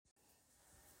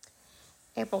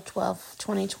April 12th,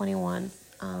 2021.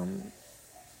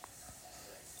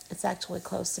 It's actually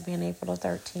close to being April the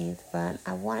 13th, but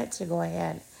I wanted to go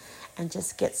ahead and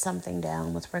just get something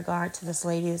down with regard to the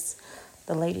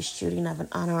latest shooting of an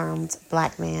unarmed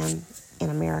black man in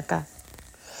America.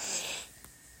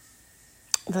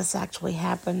 This actually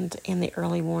happened in the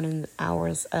early morning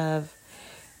hours of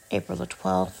April the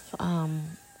 12th,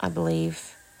 I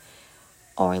believe,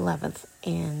 or 11th.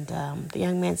 And the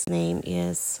young man's name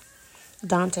is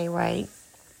Daunte Wright,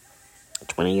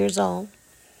 20 years old.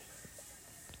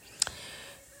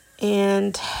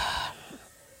 And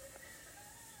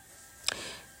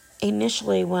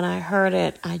initially, when I heard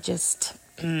it, I just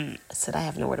said, I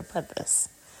have nowhere to put this.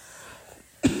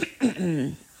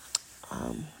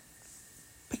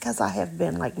 Because I have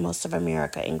been, like most of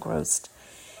America, engrossed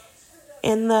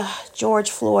in the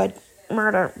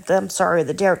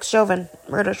the Derek Chauvin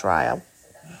murder trial.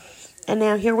 And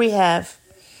now here we have,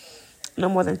 no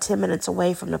more than 10 minutes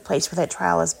away from the place where that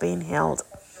trial is being held,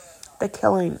 the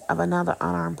killing of another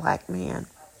unarmed black man.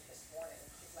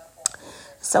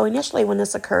 So initially when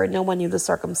this occurred, no one knew the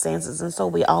circumstances, and so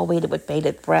we all waited with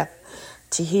bated breath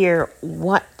to hear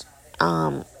what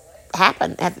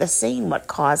happened at the scene, what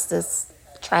caused this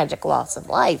tragic loss of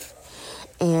life.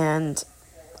 And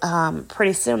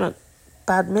pretty soon,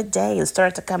 about midday, it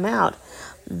started to come out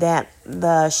that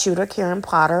the shooter, Karen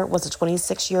Potter, was a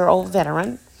 26-year-old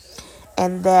veteran,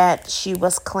 and that she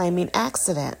was claiming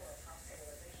accident.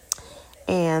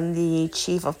 And the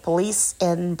chief of police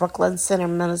in Brooklyn Center,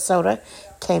 Minnesota,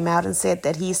 came out and said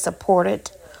that he supported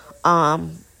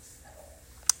the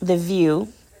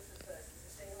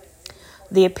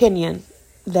opinion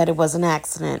that it was an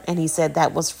accident. And he said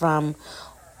that was from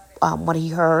what he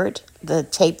heard, the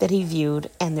tape that he viewed,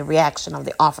 and the reaction of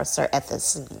the officer at the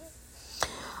scene.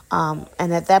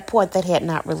 And at that point, they had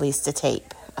not released the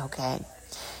tape, okay?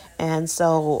 And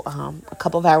so a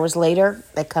couple of hours later,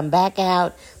 they come back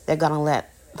out. They're going to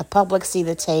let the public see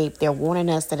the tape. They're warning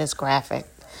us that it's graphic.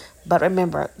 But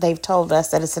remember, they've told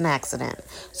us that it's an accident.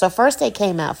 So first they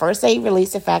came out. First they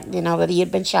released the fact, that he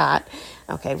had been shot.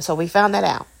 Okay, so we found that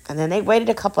out. And then they waited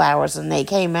a couple hours and they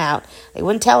came out. They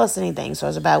wouldn't tell us anything. So it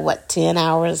was about, 10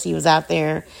 hours he was out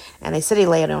there. And they said he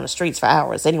lay on the streets for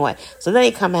hours. Anyway, so then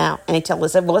they come out and they tell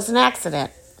us, well, it's an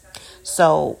accident.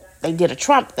 So they did a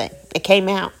Trump thing. They came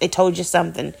out. They told you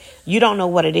something. You don't know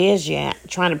what it is yet.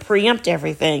 Trying to preempt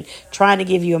everything. Trying to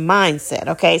give you a mindset.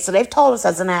 Okay, so they've told us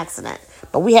it's an accident.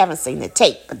 But we haven't seen the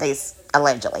tape. But they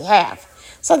allegedly have.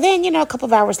 So then, a couple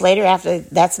of hours later, after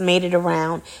that's made it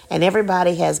around, and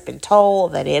everybody has been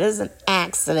told that it is an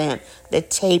accident, the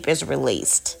tape is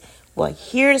released. Well,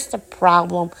 here's the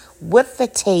problem with the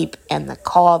tape and the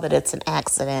call that it's an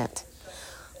accident.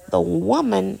 The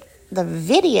woman, the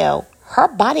video, her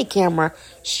body camera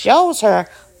shows her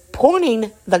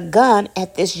pointing the gun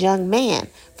at this young man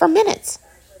for minutes.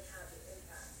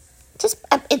 It's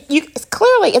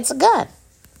a gun.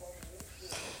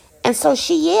 And so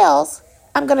she yells,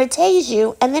 "I'm going to tase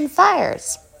you," and then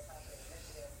fires.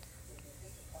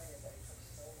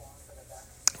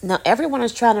 Now, everyone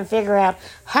is trying to figure out,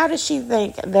 how does she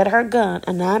think that her gun,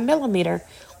 a 9mm,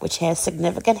 which has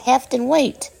significant heft and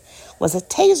weight, was a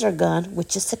taser gun,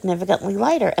 which is significantly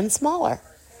lighter and smaller?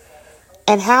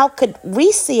 And how could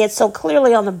we see it so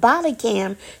clearly on the body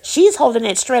cam? She's holding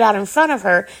it straight out in front of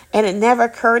her, and it never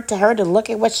occurred to her to look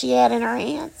at what she had in her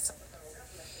hands?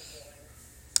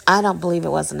 I don't believe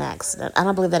it was an accident. I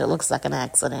don't believe that it looks like an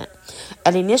accident.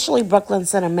 And initially, Brooklyn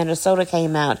Center, Minnesota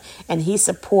came out, and he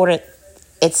supported,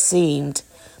 it seemed,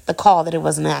 the call that it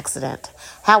was an accident.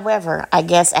 However, I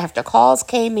guess after calls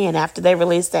came in, after they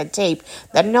released that tape,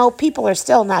 that no, people are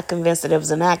still not convinced that it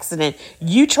was an accident.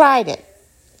 You tried it,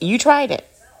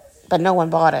 but no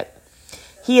one bought it.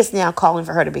 He is now calling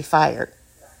for her to be fired.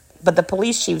 But the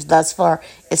police chief thus far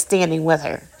is standing with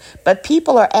her. But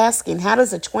people are asking, how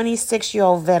does a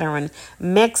 26-year-old veteran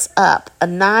mix up a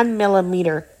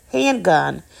 9mm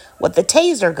handgun with a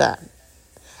taser gun?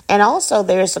 And also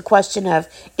there's a question of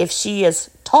if she is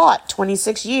taught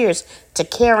 26 years to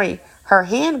carry her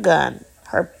handgun,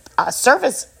 her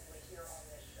service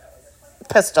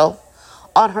pistol,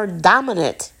 on her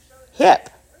dominant hip.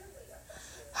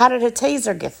 How did a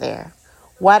taser get there?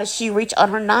 Why did she reach on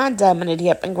her non-dominant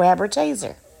hip and grab her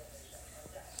taser?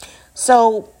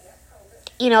 So,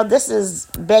 this is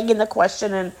begging the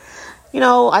question. And,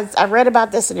 I read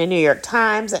about this in the New York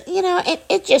Times. And,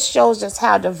 it just shows us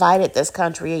how divided this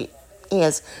country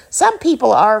is some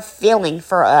people are feeling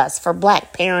for us, for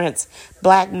black parents,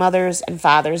 black mothers and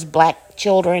fathers, black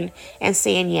children, and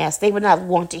saying yes, they would not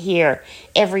want to hear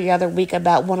every other week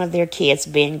about one of their kids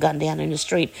being gunned down in the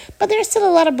street. But there's still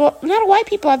a lot of white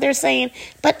people out there saying,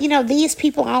 but these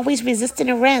people always resisting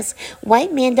arrest.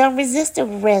 White men don't resist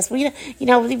arrest.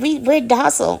 We're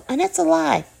docile, and that's a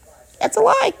lie. That's a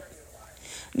lie.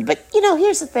 But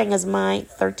here's the thing, as my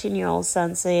 13-year-old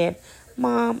son said,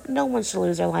 Mom, no one should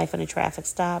lose their life in a traffic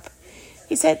stop.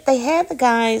 He said they had the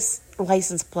guy's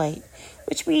license plate,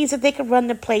 which means that they could run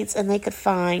the plates and they could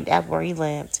find out where he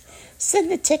lived. Send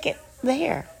the ticket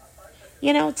there.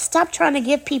 Stop trying to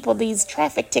give people these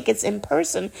traffic tickets in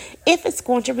person if it's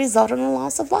going to result in a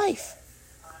loss of life.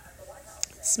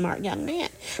 Smart young man.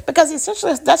 Because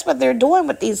essentially that's what they're doing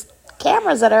with these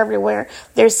cameras that are everywhere.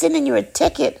 They're sending you a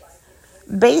ticket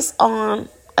based on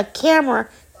a camera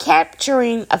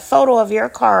capturing a photo of your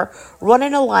car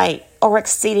running a light or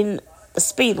exceeding the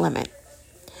speed limit.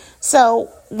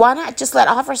 So why not just let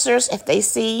officers, if they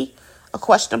see a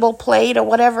questionable plate or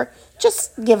whatever,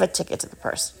 just give a ticket to the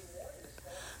person?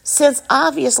 Since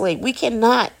obviously we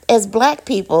cannot, as black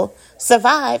people,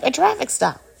 survive a traffic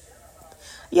stop.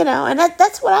 And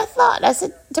that's what I thought. I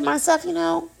said to myself,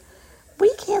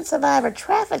 we can't survive a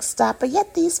traffic stop, but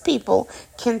yet these people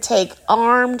can take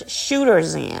armed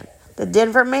shooters in. The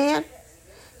Denver man,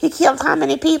 he killed how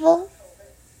many people?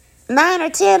 9 or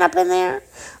 10 up in there.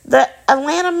 The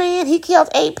Atlanta man, he killed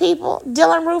 8 people.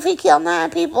 Dylan Roof, he killed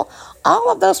 9 people.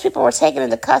 All of those people were taken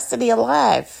into custody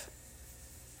alive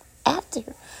after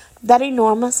that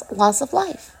enormous loss of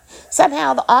life.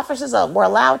 Somehow the officers were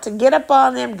allowed to got up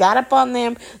on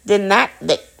them,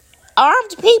 they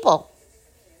armed people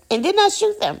and did not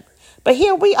shoot them. But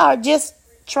here we are just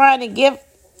trying to give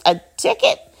a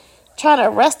ticket, trying to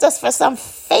arrest us for some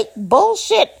fake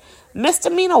bullshit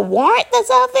misdemeanor warrant that's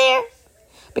out there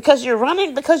because you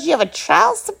have a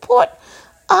child support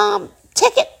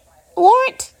ticket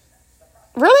warrant.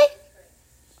 Really?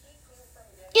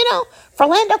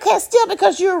 Philando Castile,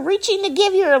 because you're reaching to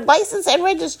give your license and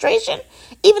registration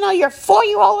even though your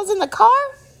 4-year-old was in the car.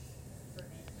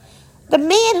 The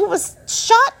man who was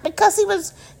shot because he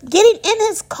was getting in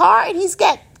his car and he's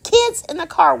got kids in the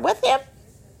car with him.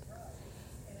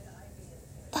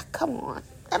 Come on.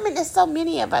 There's so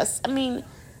many of us.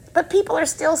 But people are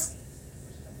still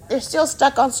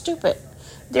stuck on stupid.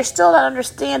 They're still not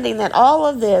understanding that all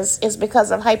of this is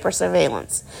because of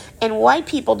hypersurveillance. And white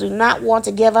people do not want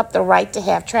to give up the right to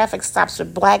have traffic stops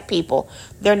with black people.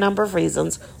 There are a number of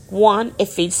reasons. One, it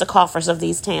feeds the coffers of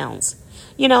these towns.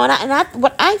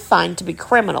 What I find to be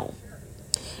criminal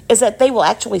is that they will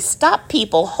actually stop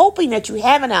people hoping that you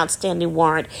have an outstanding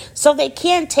warrant so they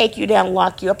can take you down,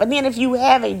 lock you up. And then if you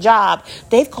have a job,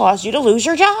 they've caused you to lose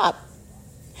your job.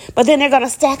 But then they're going to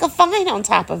stack a fine on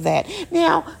top of that.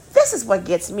 Now, this is what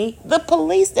gets me. The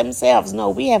police themselves know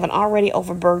we have an already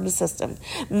overburdened system.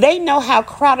 They know how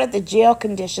crowded the jail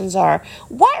conditions are.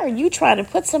 Why are you trying to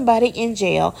put somebody in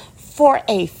jail for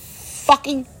a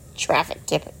fucking traffic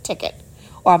ticket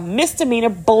or a misdemeanor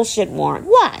bullshit warrant?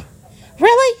 Why?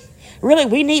 Really? Really,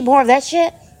 we need more of that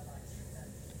shit?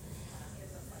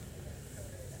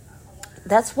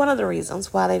 That's one of the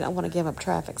reasons why they don't want to give up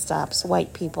traffic stops,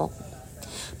 white people.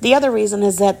 The other reason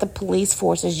is that the police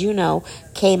force, as you know,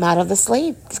 came out of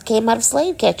slave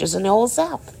catchers in the Old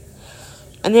South.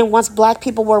 And then once black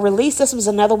people were released, this was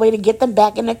another way to get them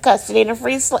back into custody and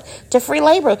to free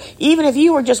labor. Even if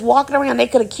you were just walking around, they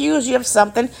could accuse you of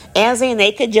something, as in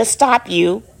they could just stop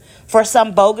you for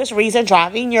some bogus reason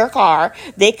driving your car.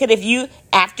 They could,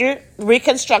 after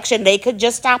Reconstruction, they could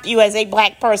just stop you as a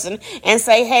black person and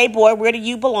say, hey, boy, where do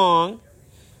you belong?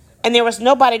 And there was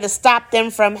nobody to stop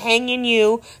them from hanging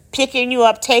you, picking you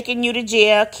up, taking you to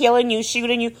jail, killing you,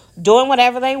 shooting you, doing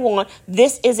whatever they want.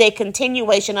 This is a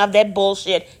continuation of that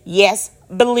bullshit. Yes,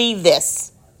 believe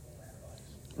this.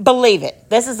 Believe it.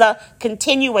 This is a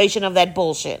continuation of that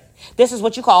bullshit. This is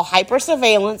what you call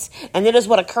hyper-surveillance, and it is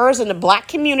what occurs in the black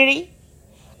community.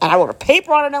 And I wrote a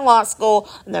paper on it in law school,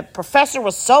 and the professor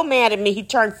was so mad at me, he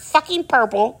turned fucking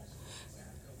purple.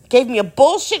 Gave me a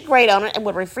bullshit grade on it and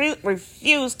would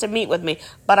refuse to meet with me.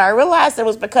 But I realized it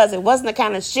was because it wasn't the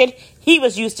kind of shit he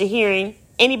was used to hearing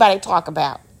anybody talk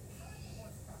about.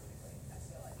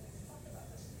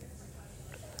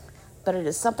 But it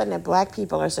is something that black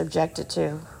people are subjected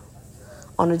to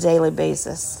on a daily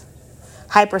basis.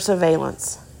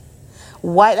 Hypersurveillance.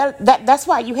 Why? That's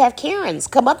why you have Karens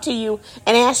come up to you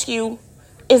and ask you,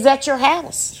 is that your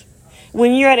house?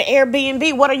 When you're at an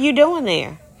Airbnb, what are you doing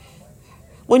there?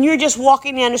 When you're just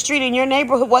walking down the street in your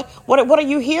neighborhood, what are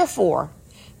you here for?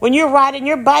 When you're riding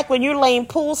your bike, when you're laying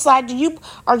poolside,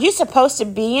 are you supposed to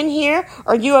be in here?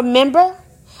 Are you a member?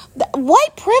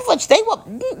 White privilege, they will,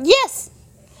 yes.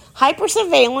 Hyper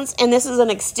surveillance, and this is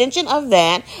an extension of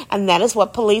that, and that is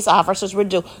what police officers would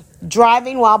do.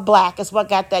 Driving while black is what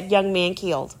got that young man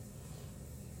killed.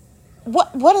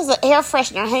 What is an air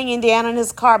freshener hanging down in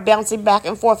his car, bouncing back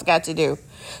and forth, got to do?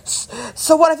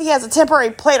 So what if he has a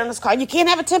temporary plate on his car? You can't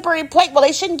have a temporary plate. Well,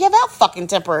 they shouldn't give out fucking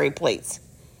temporary plates.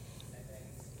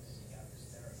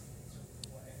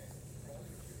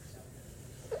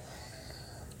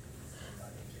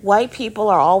 White people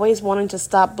are always wanting to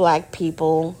stop black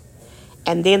people,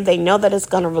 and then they know that it's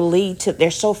going to lead to, they're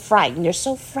so frightened. They're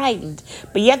so frightened.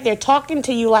 But yet they're talking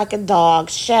to you like a dog.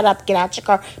 Shut up, get out your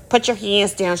car, put your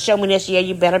hands down, show me this. Yeah,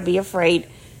 you better be afraid.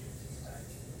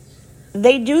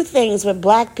 They do things with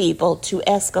black people to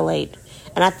escalate.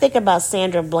 And I think about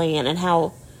Sandra Bland and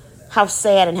how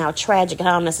sad and how tragic and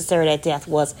how unnecessary that death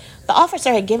was. The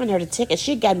officer had given her the ticket.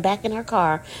 She'd gotten back in her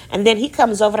car. And then he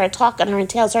comes over there talking to her and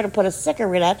tells her to put a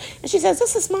cigarette out. And she says,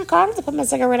 this is my car. I don't have to put my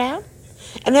cigarette out.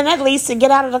 And then that leads to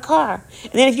get out of the car.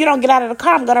 And then if you don't get out of the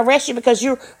car, I'm going to arrest you because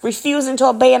you're refusing to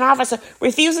obey an officer,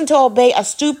 refusing to obey a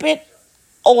stupid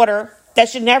order that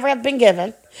should never have been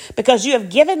given, because you have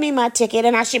given me my ticket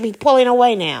and I should be pulling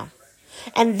away now.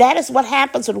 And that is what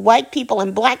happens with white people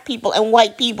and black people and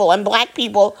white people and black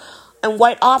people and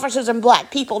white officers and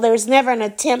black people. There's never an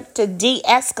attempt to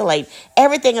de-escalate.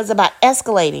 Everything is about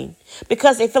escalating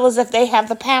because they feel as if they have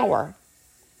the power.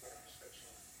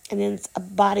 And then a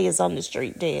body is on the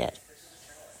street dead.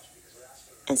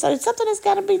 And so it's something that's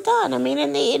got to be done. I mean,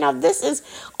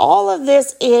 all of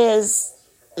this is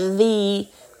the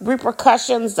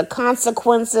repercussions, the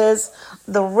consequences,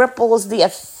 the ripples, the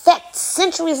effect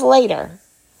centuries later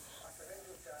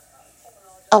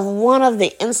of one of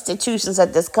the institutions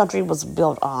that this country was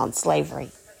built on, slavery.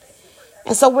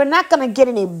 And so we're not going to get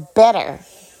any better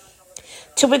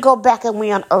till we go back and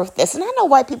we unearth this. And I know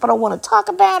white people don't want to talk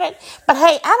about it, but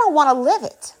hey, I don't want to live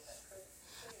it.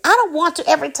 I don't want to,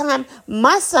 every time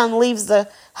my son leaves the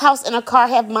house in a car,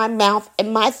 have my mouth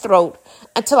and my throat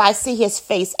until I see his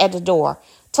face at the door.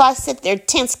 Till I sit there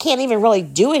tense, can't even really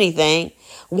do anything,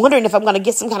 wondering if I'm going to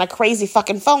get some kind of crazy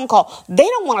fucking phone call. They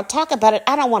don't want to talk about it.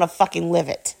 I don't want to fucking live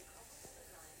it.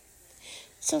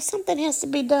 So something has to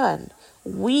be done.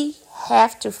 We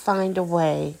have to find a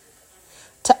way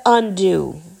to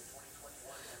undo,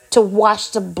 to wash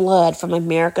the blood from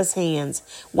America's hands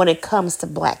when it comes to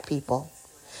black people.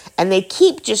 And they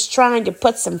keep just trying to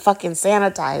put some fucking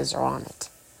sanitizer on it.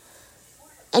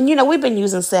 And we've been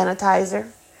using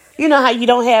sanitizer. You know how you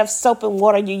don't have soap and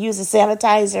water, you use a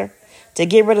sanitizer to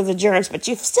get rid of the germs, but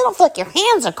you still don't feel like your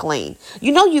hands are clean.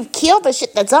 You've killed the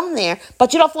shit that's on there,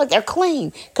 but you don't feel like they're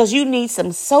clean because you need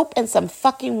some soap and some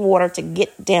fucking water to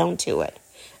get down to it.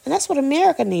 And that's what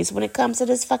America needs when it comes to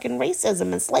this fucking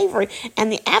racism and slavery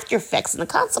and the after effects and the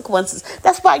consequences.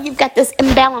 That's why you've got this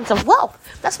imbalance of wealth.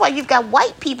 That's why you've got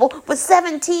white people with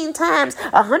 17 times,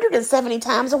 170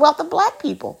 times the wealth of black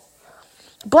people.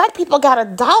 Black people got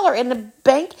 $1 in the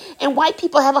bank and white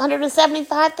people have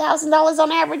 $175,000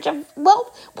 on average of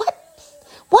wealth.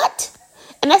 What?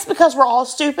 And that's because we're all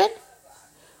stupid.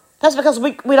 That's because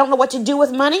we don't know what to do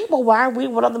with money. Well, why are we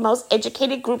one of the most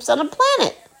educated groups on the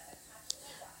planet?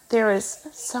 There is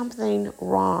something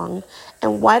wrong,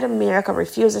 and white America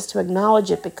refuses to acknowledge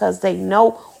it because they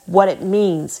know what it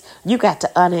means. You got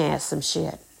to unass some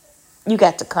shit. You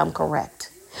got to come correct.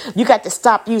 You got to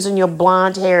stop using your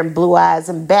blonde hair and blue eyes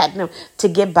and batting them to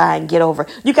get by and get over.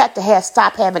 You got to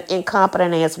stop having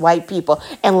incompetent ass white people,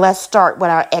 and let's start with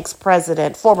our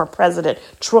ex-president, former President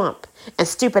Trump, and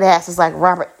stupid asses like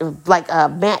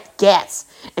Matt Gaetz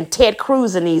and Ted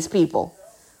Cruz and these people.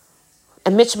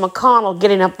 And Mitch McConnell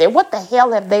getting up there. What the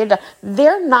hell have they done?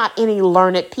 They're not any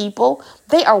learned people.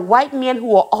 They are white men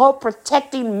who are all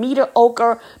protecting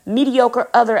mediocre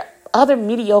other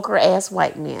mediocre ass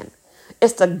white men.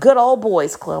 It's the good old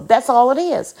boys club. That's all it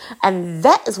is. And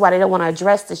that is why they don't want to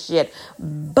address the shit.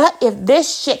 But if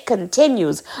this shit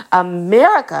continues,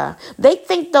 America, they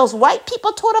think those white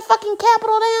people tore the fucking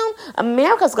Capitol down.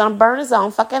 America's going to burn its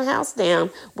own fucking house down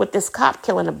with this cop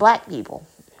killing the black people.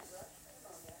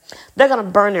 They're going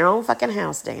to burn their own fucking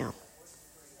house down.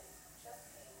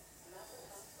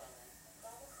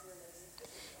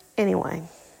 Anyway.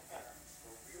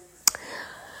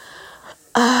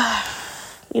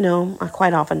 I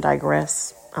quite often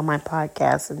digress on my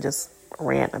podcast and just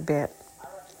rant a bit.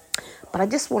 But I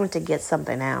just wanted to get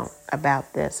something out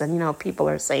about this. And, people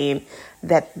are saying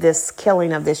that this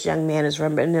killing of this young man is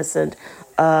reminiscent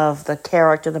of the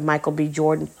character that Michael B.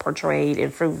 Jordan portrayed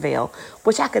in Fruitvale,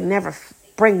 which I could never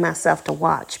bring myself to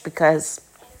watch because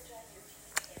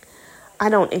I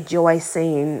don't enjoy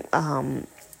seeing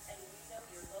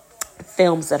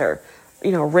films that are,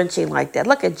 wrenching like that.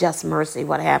 Look at Just Mercy,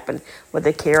 what happened with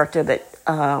the character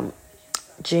that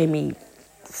Jamie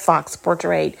Foxx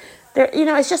portrayed. There,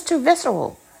 it's just too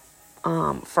visceral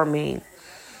for me.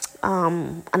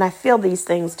 And I feel these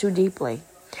things too deeply.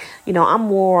 I'm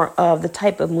more of the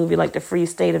type of movie like The Free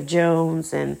State of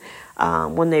Jones, and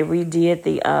when they redid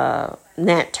the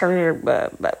Nat Turner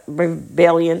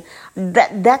rebellion,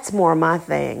 that's more my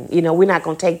thing. We're not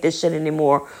going to take this shit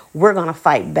anymore. We're going to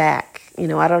fight back. I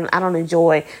don't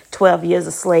enjoy 12 years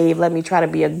a slave. Let me try to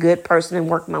be a good person and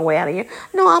work my way out of here.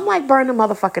 No, I'm like, burn the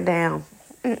motherfucker down.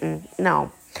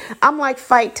 No. I'm like,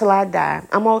 fight till I die.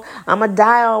 I'm gonna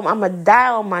die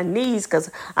on my knees,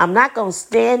 because I'm not gonna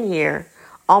stand here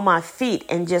on my feet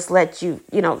and just let you,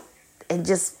 and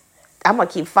just, I'm gonna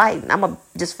keep fighting. I'm gonna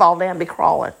just fall down and be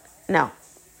crawling. No.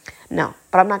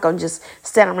 But I'm not gonna just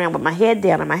stand around with my head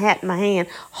down and my hat in my hand,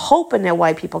 hoping that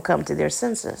white people come to their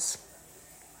senses.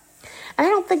 And I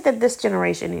don't think that this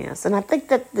generation is. And I think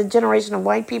that the generation of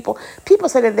white people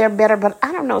say that they're better, but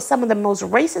I don't know. Some of the most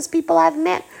racist people I've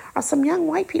met are some young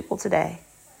white people today.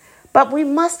 But we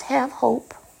must have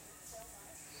hope.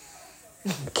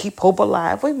 Keep hope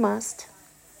alive. We must.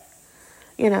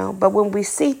 But when we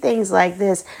see things like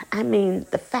this,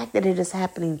 the fact that it is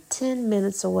happening 10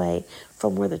 minutes away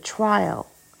from where the trial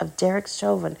of Derek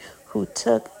Chauvin, who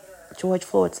took George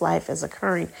Floyd's life, is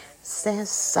occurring, says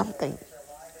something.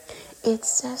 It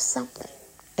says something.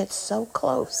 It's so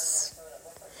close.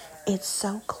 It's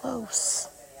so close.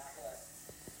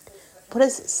 What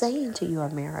is it saying to you,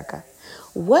 America?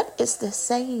 What is this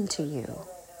saying to you?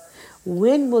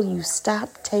 When will you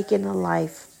stop taking the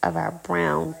life of our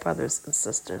brown brothers and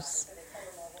sisters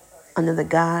under the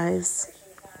guise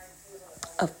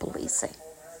of policing?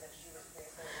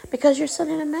 Because you're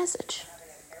sending a message.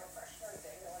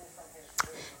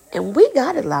 And we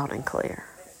got it loud and clear.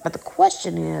 But the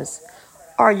question is,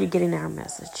 are you getting our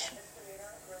message?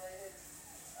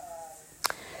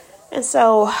 And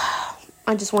so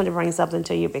I just wanted to bring something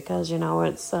to you because,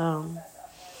 it's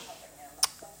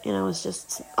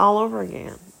just all over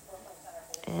again.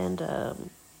 And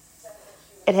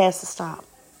it has to stop.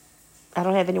 I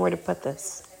don't have anywhere to put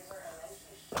this.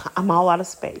 I'm all out of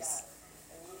space.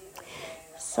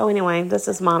 So anyway, this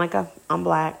is Monica. I'm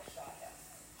Black.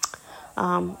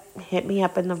 Hit me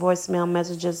up in the voicemail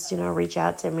messages, reach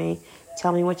out to me.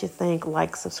 Tell me what you think.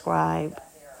 Like, subscribe.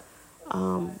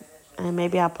 And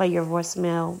maybe I'll play your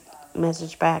voicemail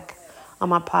message back on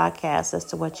my podcast as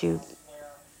to what you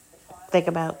think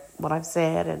about what I've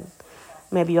said. And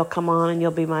maybe you'll come on and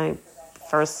you'll be my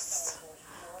first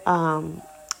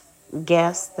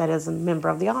guest that is a member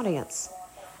of the audience.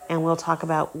 And we'll talk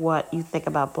about what you think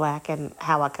about Black and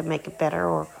how I can make it better,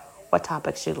 or what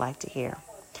topics you'd like to hear.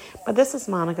 But this is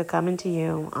Monica coming to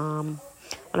you on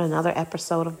another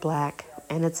episode of Black,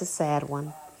 and it's a sad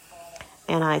one.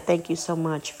 And I thank you so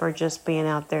much for just being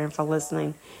out there and for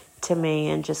listening to me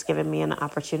and just giving me an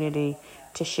opportunity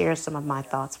to share some of my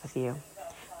thoughts with you.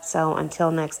 So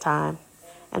until next time,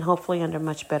 and hopefully under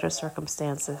much better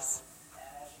circumstances,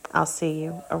 I'll see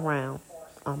you around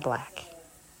on Black.